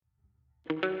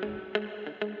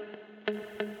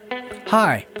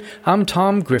Hi, I'm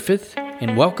Tom Griffith,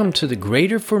 and welcome to the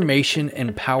Greater Formation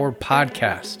and Power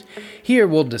Podcast. Here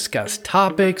we'll discuss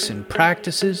topics and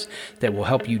practices that will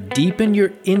help you deepen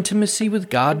your intimacy with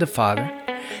God the Father,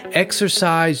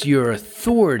 exercise your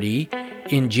authority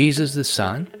in Jesus the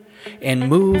Son, and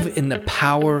move in the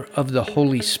power of the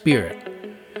Holy Spirit.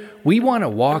 We want to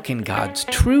walk in God's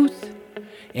truth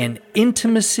and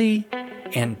intimacy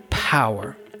and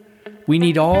power. We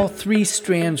need all three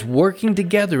strands working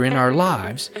together in our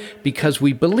lives because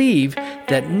we believe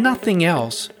that nothing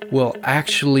else will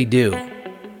actually do.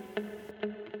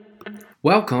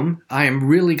 Welcome. I am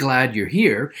really glad you're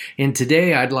here, and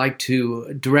today I'd like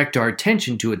to direct our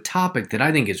attention to a topic that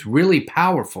I think is really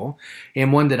powerful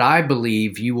and one that I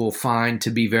believe you will find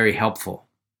to be very helpful.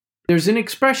 There's an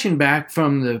expression back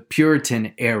from the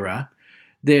Puritan era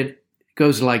that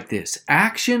goes like this: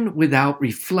 action without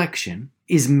reflection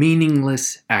is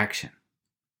meaningless action.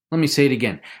 Let me say it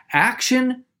again.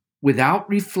 Action without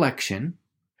reflection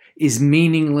is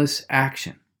meaningless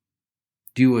action.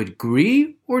 Do you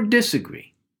agree or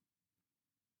disagree?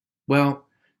 Well,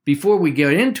 before we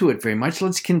get into it very much,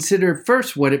 let's consider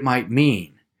first what it might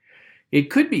mean. It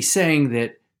could be saying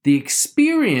that the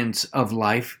experience of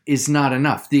life is not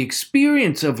enough. The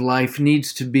experience of life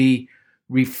needs to be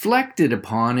reflected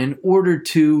upon in order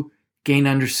to gain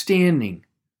understanding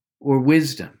or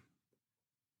wisdom.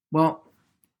 Well,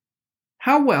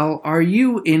 how well are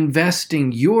you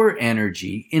investing your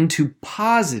energy into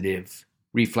positive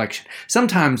reflection?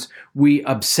 Sometimes we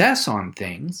obsess on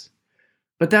things,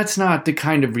 but that's not the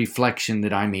kind of reflection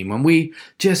that I mean. When we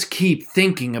just keep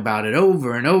thinking about it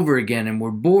over and over again and we're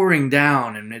boring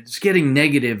down and it's getting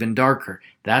negative and darker,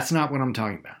 that's not what I'm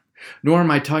talking about. Nor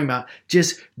am I talking about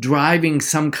just driving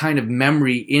some kind of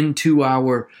memory into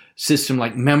our system,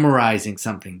 like memorizing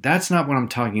something. That's not what I'm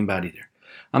talking about either.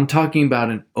 I'm talking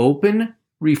about an open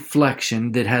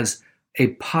reflection that has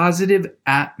a positive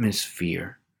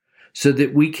atmosphere so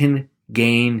that we can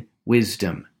gain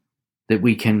wisdom, that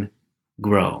we can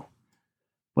grow.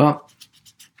 Well,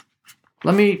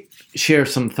 let me share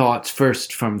some thoughts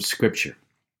first from Scripture.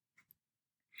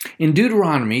 In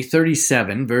Deuteronomy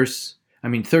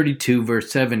 32,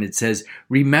 verse 7, it says,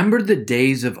 "Remember the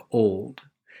days of old.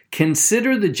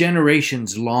 Consider the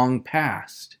generations long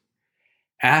past.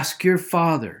 Ask your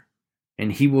father,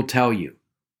 and he will tell you.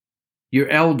 Your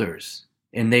elders,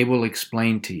 and they will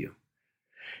explain to you."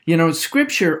 You know,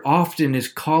 Scripture often is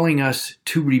calling us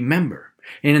to remember.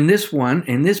 And in this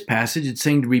passage, it's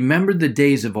saying to remember the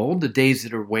days of old, the days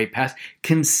that are way past.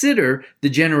 Consider the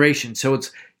generations. So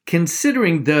it's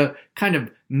considering the kind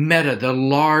of the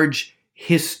large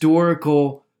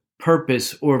historical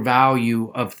purpose or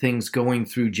value of things going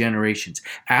through generations.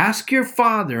 Ask your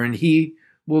father and he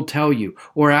will tell you.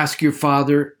 Or ask your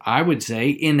father, I would say,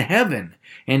 in heaven,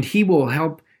 and he will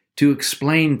help to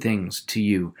explain things to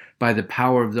you by the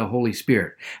power of the Holy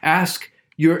Spirit. Ask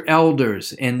your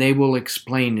elders and they will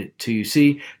explain it to you.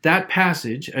 See, that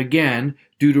passage, again,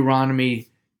 Deuteronomy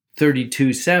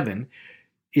 32:7,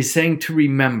 is saying to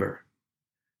remember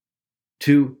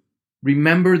the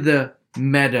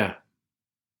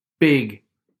big,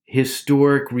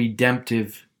 historic,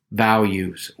 redemptive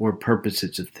values or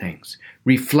purposes of things.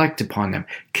 Reflect upon them.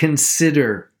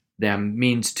 Consider them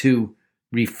means to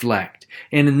reflect.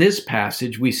 And in this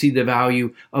passage, we see the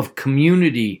value of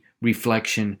community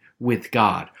reflection with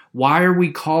God. Why are we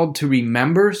called to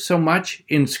remember so much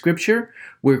in Scripture?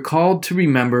 We're called to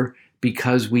remember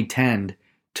because we tend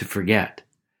to forget.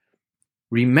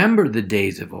 Remember the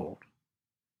days of old.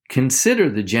 Consider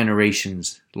the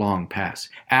generations long past.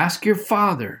 Ask your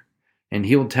father, and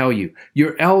he'll tell you.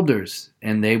 Your elders,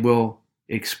 and they will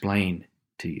explain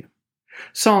to you.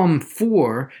 Psalm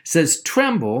 4 says,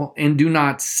 "Tremble and do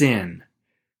not sin.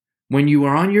 When you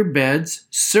are on your beds,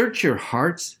 search your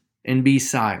hearts and be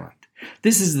silent."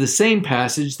 This is the same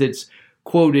passage that's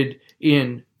quoted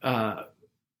in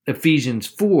Ephesians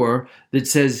 4 that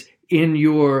says, "In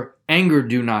your anger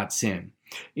do not sin."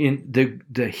 In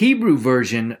the Hebrew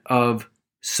version of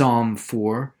Psalm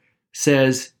 4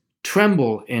 says,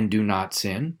 "Tremble and do not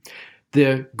sin."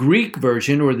 The Greek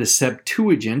version, or the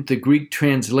Septuagint, the Greek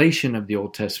translation of the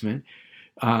Old Testament,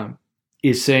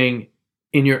 is saying,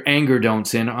 "In your anger don't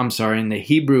sin." And the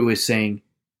Hebrew is saying,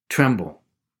 "Tremble,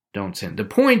 don't sin." The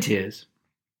point is,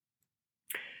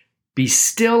 be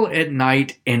still at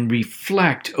night and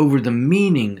reflect over the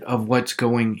meaning of what's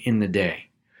going in the day.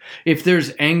 If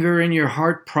there's anger in your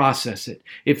heart, process it.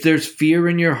 If there's fear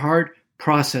in your heart,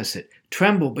 process it.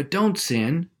 Tremble, but don't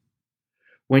sin.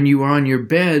 When you are on your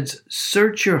beds,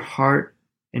 search your heart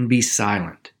and be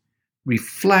silent.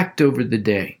 Reflect over the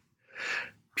day.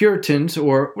 Puritans,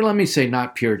 or let me say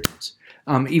not Puritans,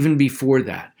 even before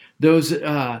that. Those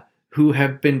who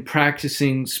have been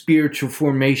practicing spiritual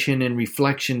formation and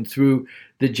reflection through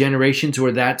the generations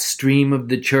or that stream of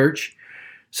the church.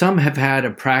 Some have had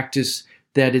a practice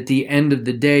that at the end of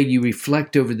the day, you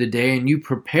reflect over the day and you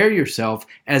prepare yourself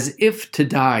as if to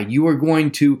die. You are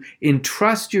going to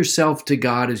entrust yourself to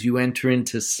God as you enter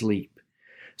into sleep.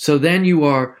 So then you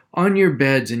are on your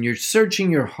beds and you're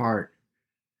searching your heart.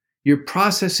 You're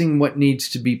processing what needs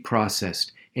to be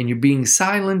processed, and you're being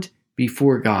silent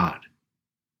before God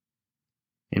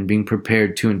and being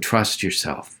prepared to entrust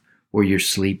yourself or your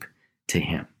sleep to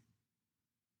Him.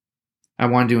 I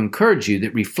want to encourage you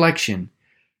that reflection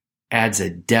adds a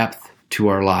depth to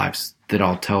our lives that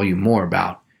I'll tell you more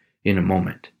about in a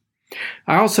moment.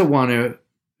 I also want to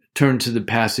turn to the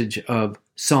passage of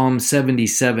Psalm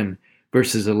 77,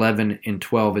 verses 11 and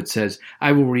 12. It says,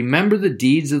 I will remember the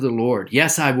deeds of the Lord.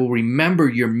 Yes, I will remember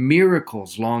your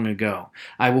miracles long ago.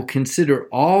 I will consider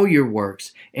all your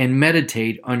works and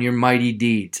meditate on your mighty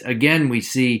deeds. Again, we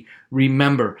see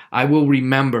remember. I will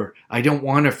remember. I don't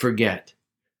want to forget.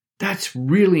 That's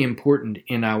really important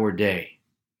in our day.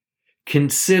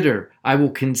 Consider. I will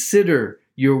consider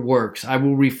your works. I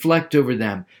will reflect over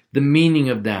them, the meaning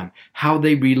of them, how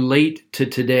they relate to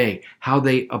today, how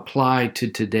they apply to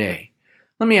today.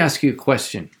 Let me ask you a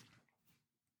question.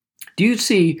 Do you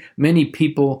see many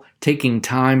people taking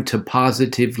time to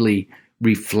positively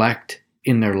reflect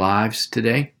in their lives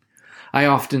today? I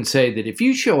often say that if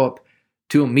you show up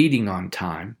to a meeting on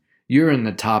time, you're in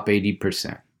the top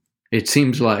 80%. It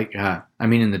seems like,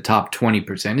 in the top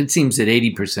 20%, it seems that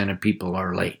 80% of people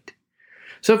are late.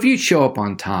 So if you show up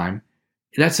on time,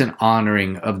 that's an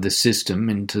honoring of the system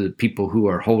and to the people who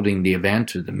are holding the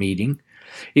event or the meeting.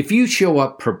 If you show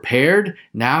up prepared,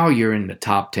 now you're in the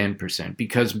top 10%,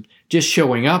 because just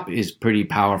showing up is pretty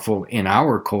powerful in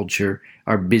our culture,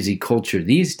 our busy culture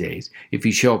these days. If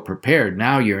you show up prepared,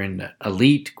 now you're in the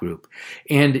elite group.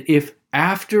 And if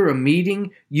after a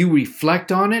meeting you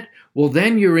reflect on it, well,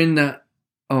 then you're in the,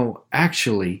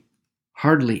 actually,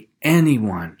 hardly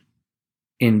anyone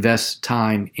invests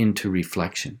time into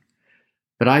reflection.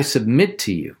 But I submit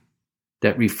to you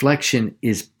that reflection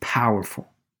is powerful.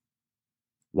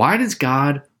 Why does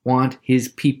God want His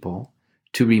people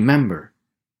to remember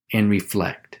and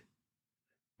reflect?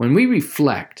 When we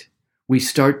reflect, we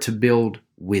start to build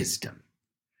wisdom.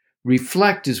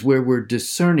 Reflect is where we're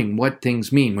discerning what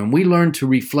things mean. When we learn to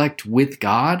reflect with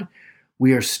God,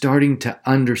 we are starting to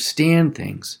understand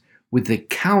things with the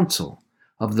counsel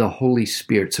of the Holy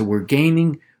Spirit. So we're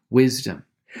gaining wisdom.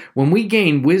 When we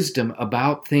gain wisdom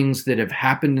about things that have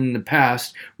happened in the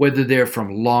past, whether they're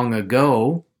from long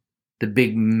ago, the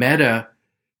big meta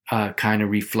kind of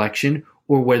reflection,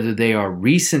 or whether they are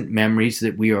recent memories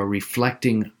that we are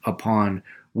reflecting upon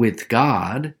with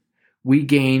God, we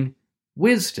gain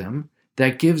wisdom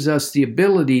that gives us the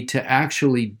ability to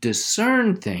actually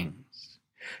discern things,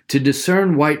 to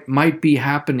discern what might be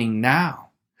happening now.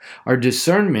 Our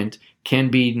discernment can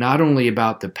be not only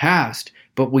about the past,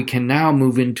 but we can now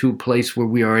move into a place where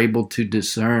we are able to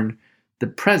discern the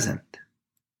present.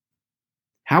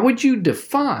 How would you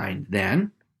define,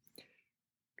 then,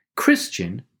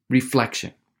 Christian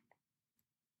reflection?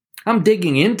 I'm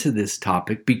digging into this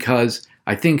topic because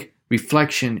I think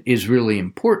reflection is really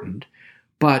important,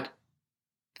 but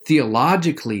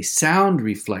theologically sound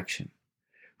reflection,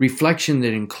 reflection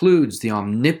that includes the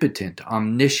omnipotent,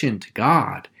 omniscient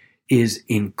God, is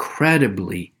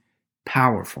incredibly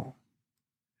powerful.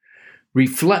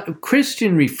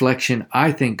 Christian reflection,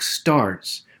 I think,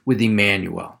 starts with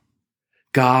Emmanuel,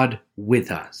 God with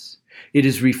us. It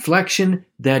is reflection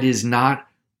that is not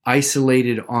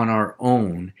isolated on our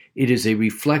own. It is a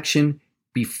reflection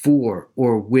before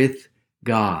or with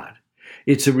God.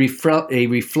 It's a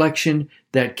reflection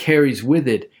that carries with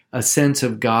it a sense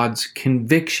of God's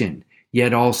conviction,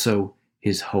 yet also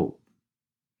His hope.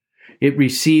 It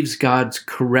receives God's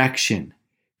correction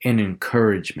and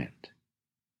encouragement.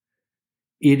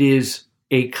 It is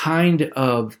a kind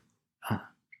of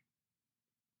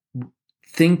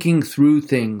thinking through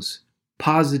things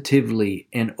positively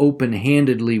and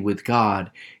open-handedly with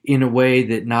God in a way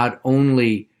that not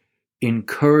only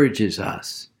encourages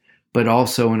us, but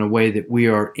also in a way that we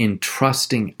are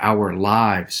entrusting our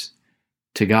lives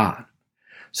to God.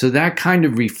 So that kind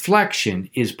of reflection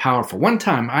is powerful. One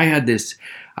time I had this,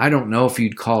 I don't know if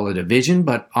you'd call it a vision,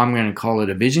 but I'm going to call it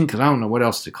a vision because I don't know what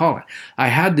else to call it. I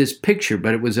had this picture,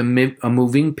 but it was a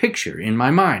moving picture in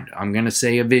my mind. I'm going to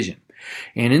say a vision.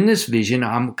 And in this vision,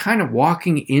 I'm kind of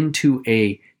walking into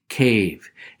a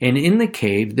cave. And in the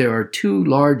cave, there are two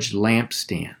large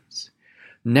lampstands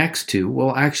next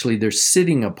to, they're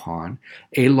sitting upon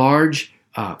a large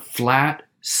flat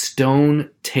stone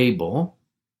table,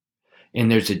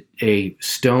 and there's a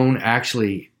stone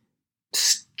actually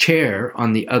chair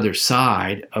on the other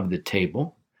side of the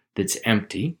table that's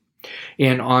empty.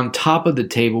 And on top of the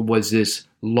table was this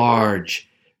large,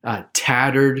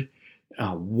 tattered,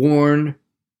 worn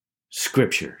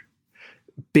scripture.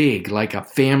 Big, like a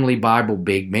family Bible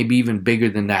big, maybe even bigger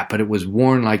than that, but it was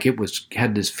worn like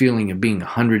had this feeling of being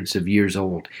hundreds of years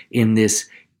old in this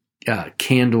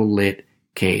candle-lit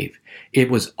cave. It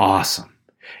was awesome.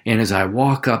 And as I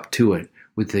walk up to it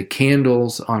with the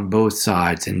candles on both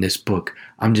sides in this book,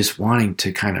 I'm just wanting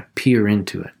to kind of peer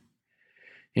into it.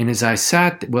 And as I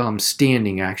I'm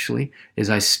standing actually, as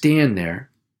I stand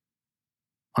there,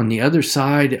 on the other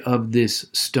side of this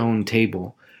stone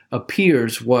table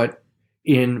appears what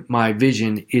in my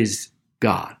vision is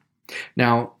God.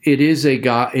 Now, it is a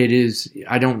God,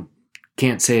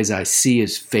 can't say as I see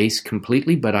his face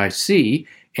completely, but I see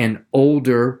an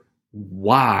older,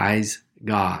 wise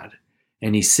God.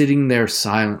 And he's sitting there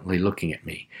silently looking at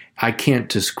me. I can't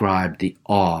describe the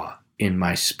awe in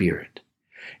my spirit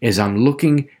as I'm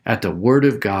looking at the Word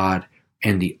of God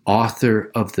and the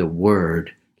author of the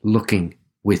Word looking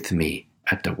with me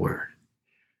at the Word.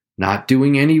 Not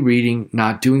doing any reading,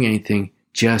 not doing anything,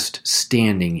 just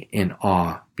standing in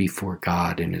awe before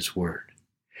God and his Word.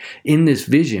 In this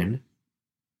vision,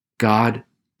 God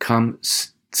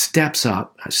stands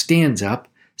up,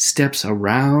 steps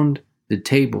around the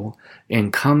table,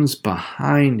 and comes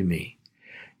behind me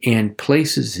and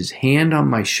places his hand on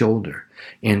my shoulder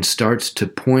and starts to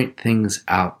point things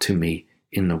out to me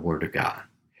in the Word of God.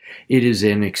 It is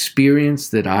an experience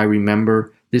that I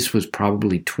remember. This was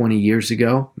probably 20 years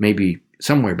ago, maybe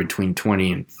somewhere between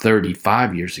 20 and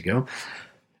 35 years ago.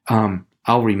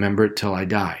 I'll remember it till I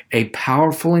die. A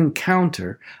powerful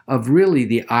encounter of really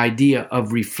the idea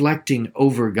of reflecting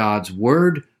over God's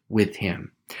Word with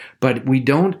him. But we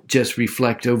don't just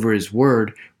reflect over his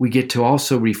Word, we get to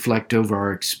also reflect over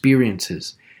our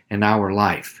experiences and our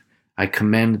life. I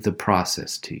commend the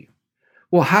process to you.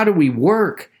 Well, how do we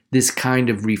work this kind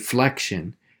of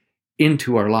reflection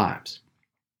into our lives?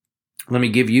 Let me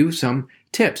give you some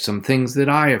tips, some things that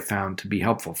I have found to be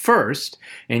helpful. First,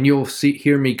 and you'll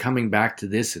hear me coming back to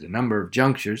this at a number of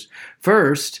junctures,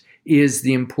 first is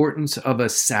the importance of a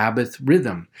Sabbath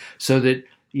rhythm, so that,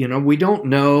 we don't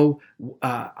know,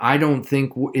 I don't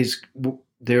think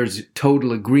there's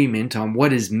total agreement on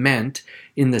what is meant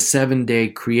in the 7-day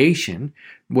creation,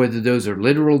 whether those are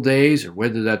literal days or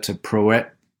whether that's a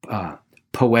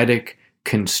poetic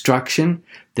construction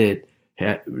that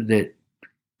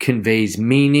conveys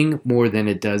meaning more than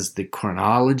it does the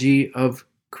chronology of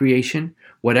creation.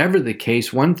 Whatever the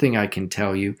case, one thing I can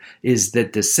tell you is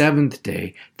that the seventh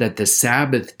day, that the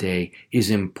Sabbath day,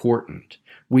 is important.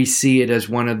 We see it as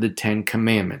one of the 10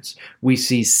 commandments. We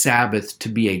see Sabbath to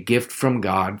be a gift from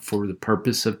God for the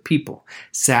purpose of people.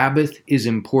 Sabbath is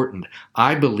important.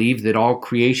 I believe that all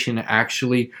creation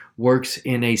actually works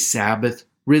in a Sabbath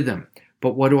rhythm.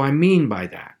 But what do I mean by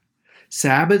that?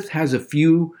 Sabbath has a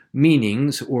few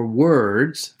meanings or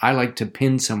words. I like to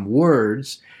pin some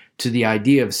words to the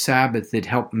idea of Sabbath that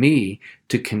help me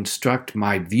to construct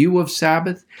my view of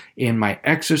Sabbath and my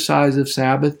exercise of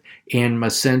Sabbath and my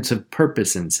sense of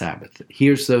purpose in Sabbath.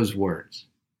 Here's those words.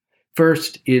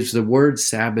 First is the word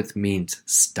Sabbath means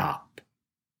stop.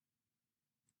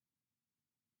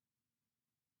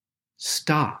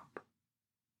 Stop.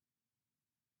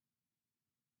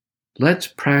 Let's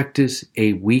practice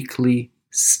a weekly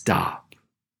stop.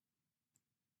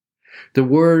 The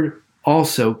word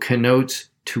also connotes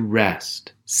to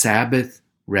rest, Sabbath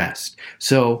rest.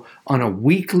 So on a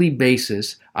weekly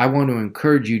basis, I want to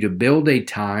encourage you to build a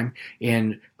time,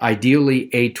 and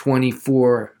ideally a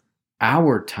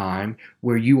 24-hour time,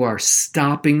 where you are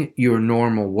stopping your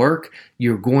normal work.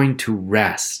 You're going to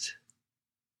rest.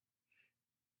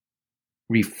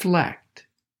 Reflect.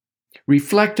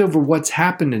 Reflect over what's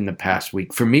happened in the past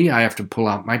week. For me, I have to pull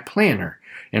out my planner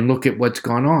and look at what's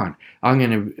gone on.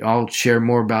 I'll share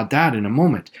more about that in a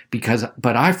moment,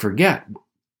 but I forget.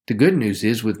 The good news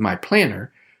is with my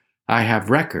planner, I have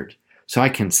record, so I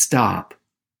can stop,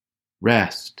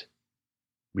 rest,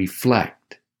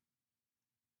 reflect.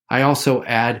 I also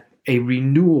add a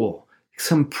renewal,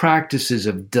 some practices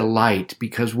of delight,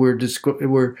 because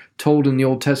we're told in the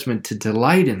Old Testament to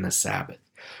delight in the Sabbath,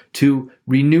 to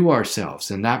renew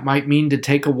ourselves, and that might mean to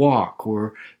take a walk,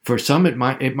 or for some it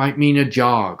might mean a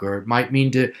jog, or it might mean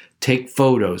to take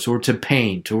photos, or to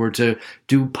paint, or to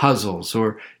do puzzles,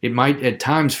 or it might at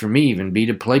times for me even be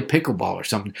to play pickleball or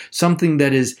something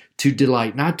that is to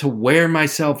delight, not to wear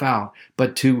myself out,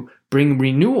 but to bring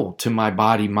renewal to my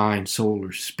body, mind, soul,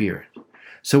 or spirit.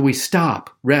 So we stop,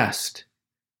 rest,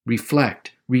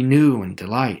 reflect, renew, and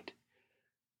delight.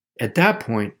 At that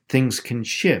point, things can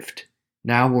shift.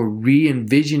 Now we're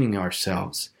re-envisioning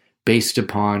ourselves based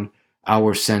upon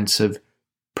our sense of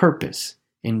purpose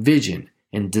and vision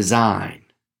and design.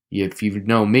 If you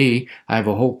know me, I have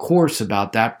a whole course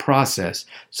about that process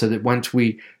so that once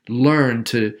we learn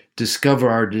to discover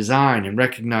our design and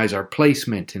recognize our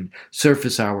placement and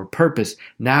surface our purpose,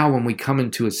 now when we come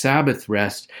into a Sabbath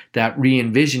rest, that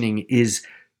re-envisioning is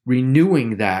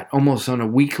renewing that almost on a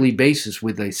weekly basis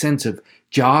with a sense of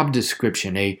job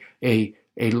description, a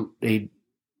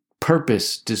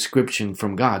purpose description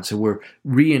from God. So we're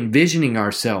re-envisioning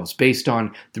ourselves based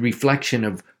on the reflection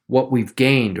of what we've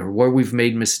gained or where we've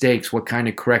made mistakes, what kind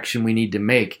of correction we need to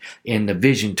make, and the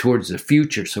vision towards the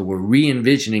future. So we're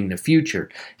re-envisioning the future,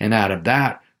 and out of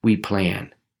that we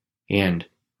plan and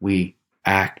we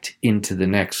act into the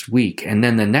next week. And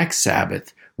then the next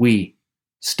Sabbath we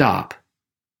stop,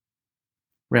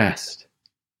 rest,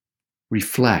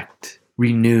 reflect,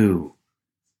 renew,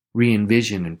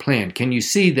 re-envision, and plan. Can you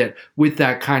see that with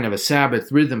that kind of a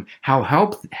Sabbath rhythm, how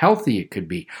healthy it could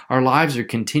be? Our lives are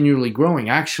continually growing.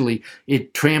 Actually,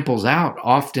 it tramples out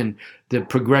often the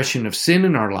progression of sin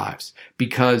in our lives,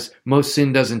 because most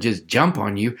sin doesn't just jump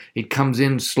on you. It comes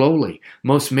in slowly.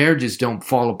 Most marriages don't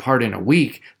fall apart in a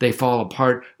week. They fall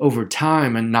apart over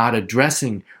time and not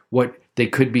addressing what they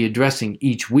could be addressing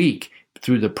each week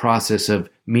through the process of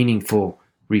meaningful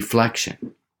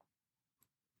reflection.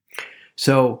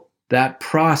 So that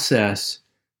process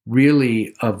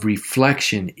really of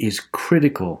reflection is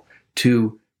critical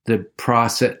to the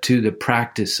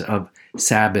practice of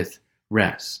Sabbath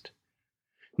rest.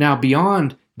 Now,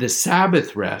 beyond the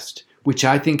Sabbath rest, which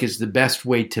I think is the best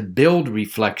way to build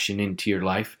reflection into your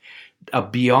life,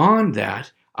 beyond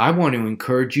that, I want to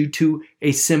encourage you to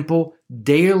a simple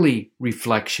daily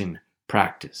reflection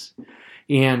practice.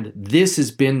 And this has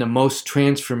been the most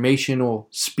transformational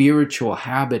spiritual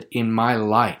habit in my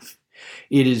life.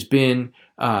 It has been,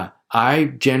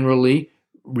 I generally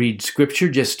read scripture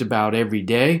just about every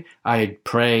day. I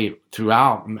pray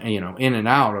throughout, in and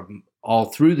out of all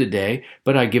through the day,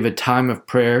 but I give a time of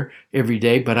prayer every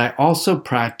day. But I also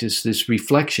practice this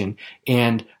reflection,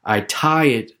 and I tie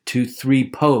it to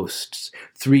 3 posts,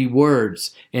 3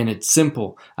 words, and it's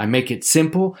simple. I make it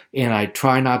simple, and I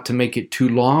try not to make it too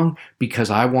long because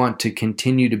I want to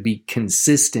continue to be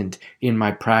consistent in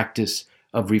my practice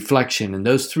of reflection. And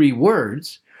those 3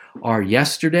 words are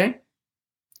yesterday,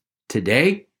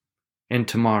 today, and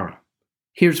tomorrow.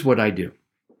 Here's what I do.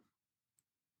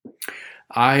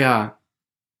 I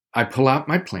pull out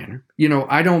my planner.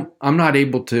 I'm not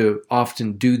able to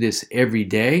often do this every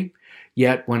day,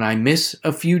 yet when I miss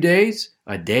a few days,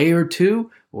 a day or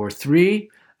 2 or 3,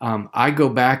 I go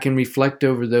back and reflect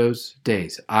over those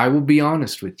days. I will be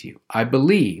honest with you. I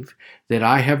believe that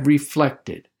I have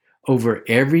reflected over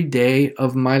every day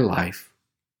of my life,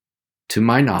 to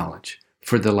my knowledge,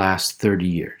 for the last 30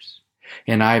 years.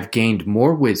 And I've gained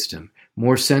more wisdom,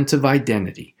 more sense of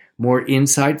identity, more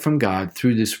insight from God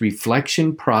through this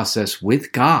reflection process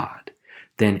with God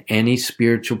than any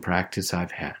spiritual practice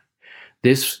I've had.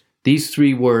 These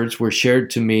 3 words were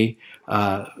shared to me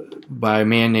by a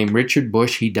man named Richard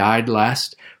Bush. He died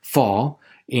last fall,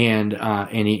 and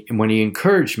when he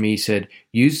encouraged me, he said,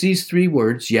 use these 3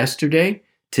 words, yesterday,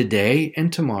 today,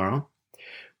 and tomorrow.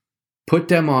 Put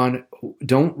them on.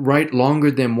 Don't write longer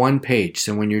than 1 page.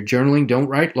 So when you're journaling, don't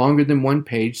write longer than 1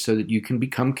 page so that you can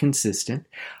become consistent.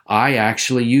 I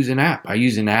actually use an app. I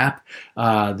use an app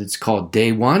that's called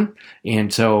Day One.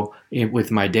 And so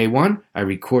with my Day One, I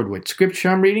record what scripture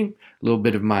I'm reading, a little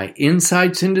bit of my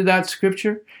insights into that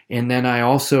scripture, and then I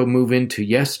also move into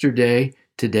yesterday,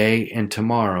 today, and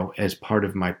tomorrow as part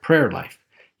of my prayer life.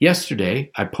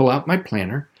 Yesterday, I pull out my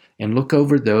planner and look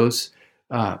over those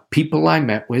people I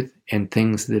met with and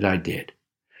things that I did.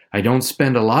 I don't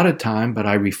spend a lot of time, but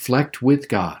I reflect with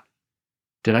God.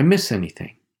 Did I miss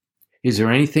anything? Is there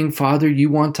anything, Father, you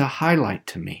want to highlight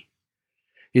to me?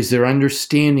 Is there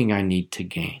understanding I need to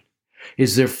gain?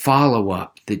 Is there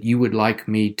follow-up that you would like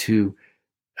me to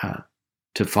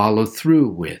follow through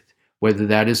with? Whether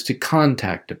that is to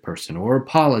contact a person or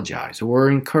apologize or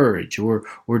encourage or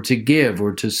to give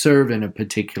or to serve in a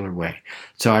particular way.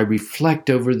 So I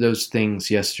reflect over those things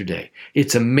yesterday.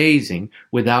 It's amazing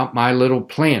without my little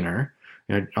planner.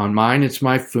 On mine, it's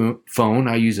my phone.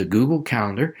 I use a Google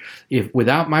Calendar.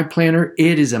 Without my planner,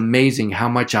 it is amazing how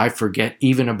much I forget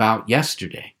even about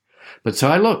yesterday. But so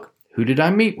I look, who did I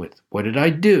meet with? What did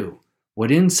I do? What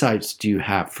insights do you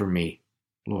have for me,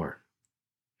 Lord?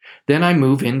 Then I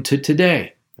move into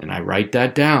today, and I write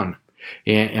that down.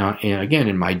 And again,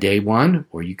 in my day one,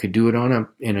 or you could do it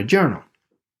in a journal.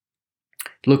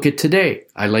 Look at today.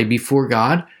 I lay before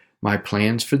God my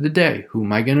plans for the day. Who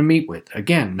am I going to meet with?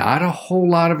 Again, not a whole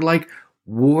lot of like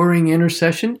warring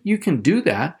intercession. You can do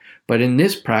that. But in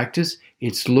this practice,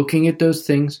 it's looking at those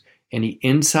things, any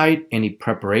insight, any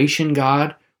preparation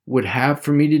God would have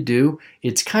for me to do.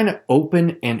 It's kind of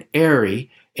open and airy.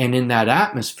 And in that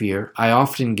atmosphere, I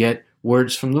often get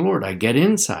words from the Lord. I get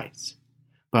insights.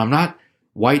 But I'm not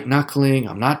white knuckling.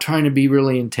 I'm not trying to be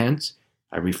really intense.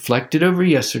 I reflected over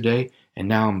yesterday, and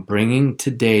now I'm bringing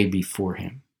today before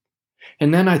Him.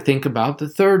 And then I think about the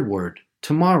third word,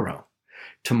 tomorrow.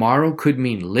 Tomorrow could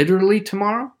mean literally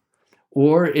tomorrow,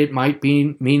 or it might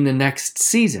mean the next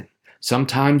season.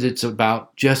 Sometimes it's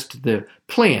about just the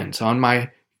plans on my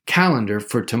calendar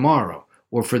for tomorrow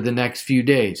or for the next few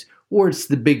days, or it's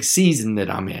the big season that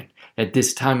I'm in. At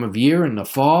this time of year in the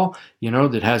fall,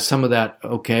 that has some of that,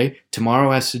 okay,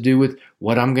 tomorrow has to do with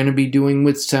what I'm going to be doing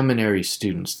with seminary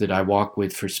students that I walk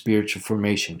with for spiritual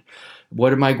formation.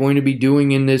 What am I going to be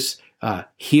doing in this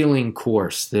healing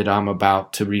course that I'm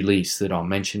about to release that I'll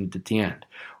mention at the end?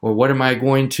 Or what am I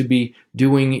going to be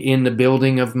doing in the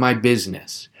building of my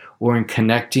business or in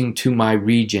connecting to my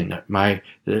region, my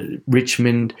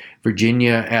Richmond,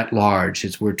 Virginia at large,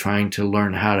 as we're trying to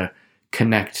learn how to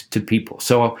connect to people.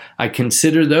 So I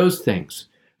consider those things.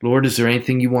 Lord, is there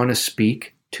anything you want to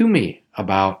speak to me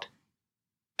about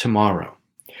tomorrow?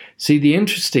 See, the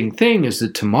interesting thing is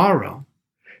that tomorrow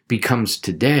becomes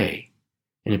today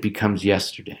and it becomes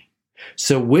yesterday.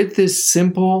 So with this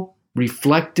simple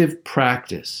reflective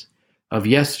practice of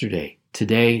yesterday,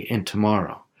 today, and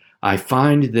tomorrow, I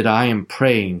find that I am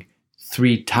praying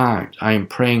 3 times. I am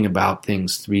praying about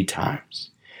things 3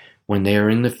 times. When they are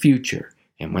in the future,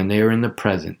 and when they are in the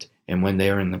present, and when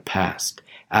they are in the past.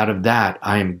 Out of that,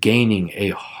 I am gaining a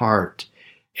heart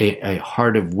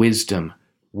of wisdom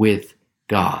with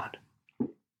God.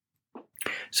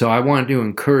 So I want to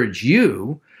encourage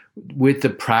you with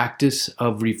the practice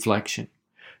of reflection,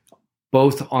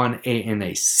 both in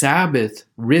a Sabbath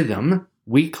rhythm,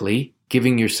 weekly,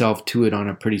 giving yourself to it on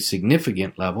a pretty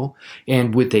significant level,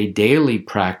 and with a daily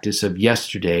practice of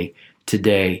yesterday,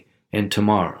 today, and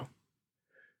tomorrow.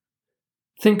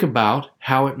 Think about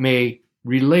how it may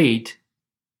relate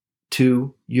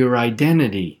to your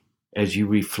identity as you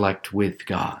reflect with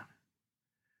God.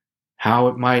 How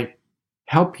it might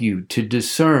help you to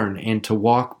discern and to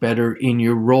walk better in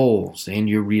your roles and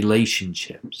your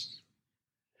relationships.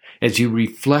 As you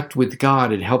reflect with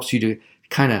God, it helps you to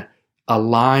kind of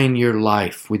align your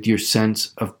life with your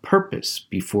sense of purpose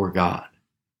before God.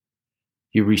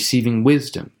 You're receiving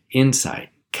wisdom, insight,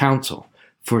 counsel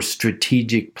for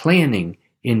strategic planning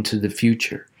into the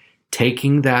future.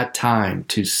 Taking that time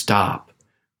to stop,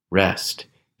 rest,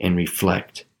 and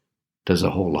reflect does a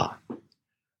whole lot.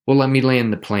 Well, let me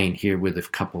land the plane here with a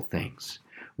couple things.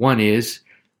 One is,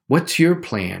 what's your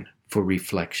plan for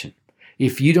reflection?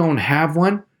 If you don't have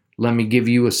one, let me give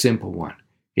you a simple one.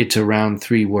 It's around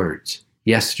 3 words: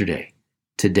 yesterday,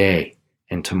 today,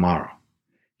 and tomorrow.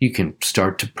 You can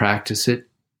start to practice it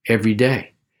every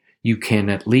day. You can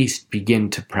at least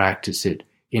begin to practice it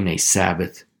in a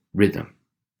Sabbath rhythm.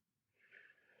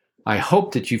 I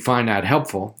hope that you find that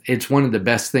helpful. It's one of the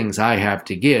best things I have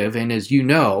to give. And as you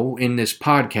know, in this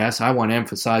podcast, I want to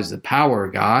emphasize the power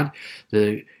of God,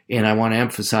 and I want to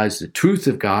emphasize the truth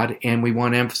of God, and we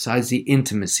want to emphasize the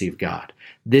intimacy of God.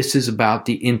 This is about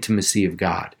the intimacy of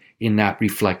God in that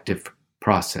reflective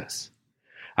process.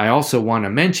 I also want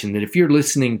to mention that if you're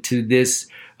listening to this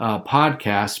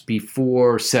podcast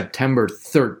before September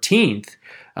 13th,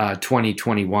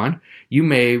 2021, you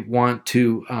may want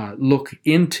to look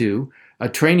into a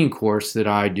training course that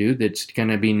I do that's going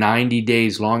to be 90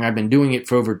 days long. I've been doing it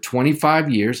for over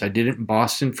 25 years. I did it in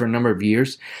Boston for a number of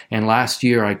years. And last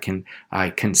year I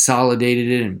consolidated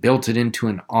it and built it into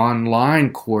an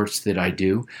online course that I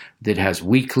do that has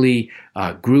weekly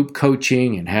group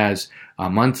coaching and has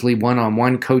monthly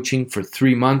one-on-one coaching for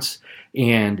 3 months.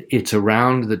 And it's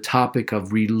around the topic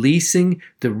of releasing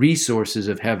the resources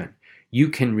of heaven. You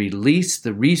can release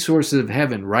the resources of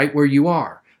heaven right where you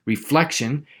are.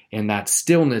 Reflection and that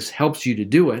stillness helps you to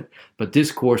do it. But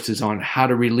this course is on how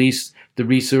to release the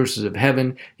resources of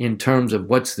heaven in terms of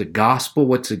what's the gospel,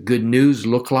 what's the good news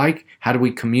look like? How do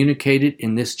we communicate it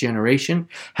in this generation?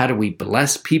 How do we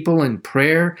bless people in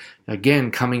prayer?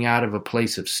 Again, coming out of a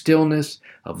place of stillness,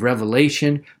 of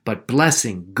revelation, but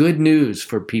blessing, good news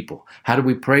for people. How do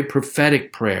we pray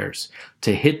prophetic prayers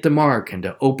to hit the mark and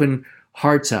to open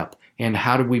hearts up? And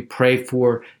how do we pray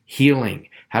for healing?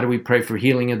 How do we pray for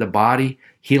healing of the body,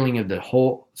 healing of the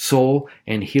whole soul,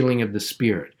 and healing of the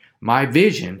spirit? My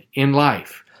vision in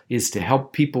life is to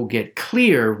help people get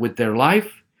clear with their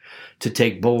life, to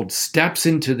take bold steps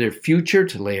into their future,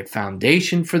 to lay a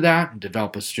foundation for that and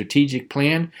develop a strategic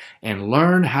plan, and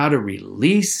learn how to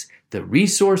release the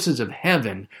resources of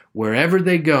heaven wherever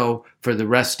they go for the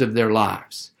rest of their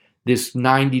lives. This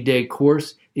 90-day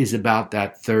course is about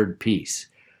that third piece,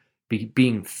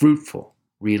 being fruitful,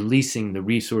 releasing the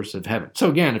resource of heaven.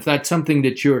 So again, if that's something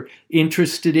that you're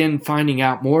interested in finding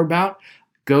out more about,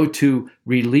 go to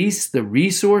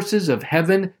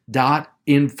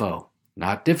releasetheresourcesofheaven.info.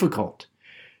 Not difficult.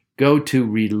 Go to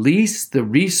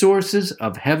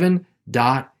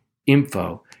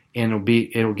releasetheresourcesofheaven.info, and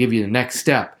it'll give you the next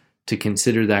step to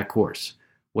consider that course.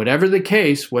 Whatever the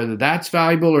case, whether that's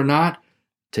valuable or not,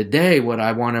 today what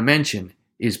I want to mention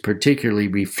is particularly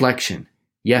reflection.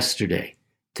 Yesterday,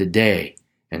 today,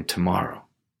 and tomorrow.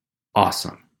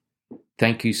 Awesome.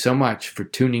 Thank you so much for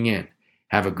tuning in.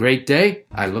 Have a great day.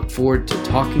 I look forward to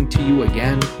talking to you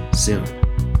again soon.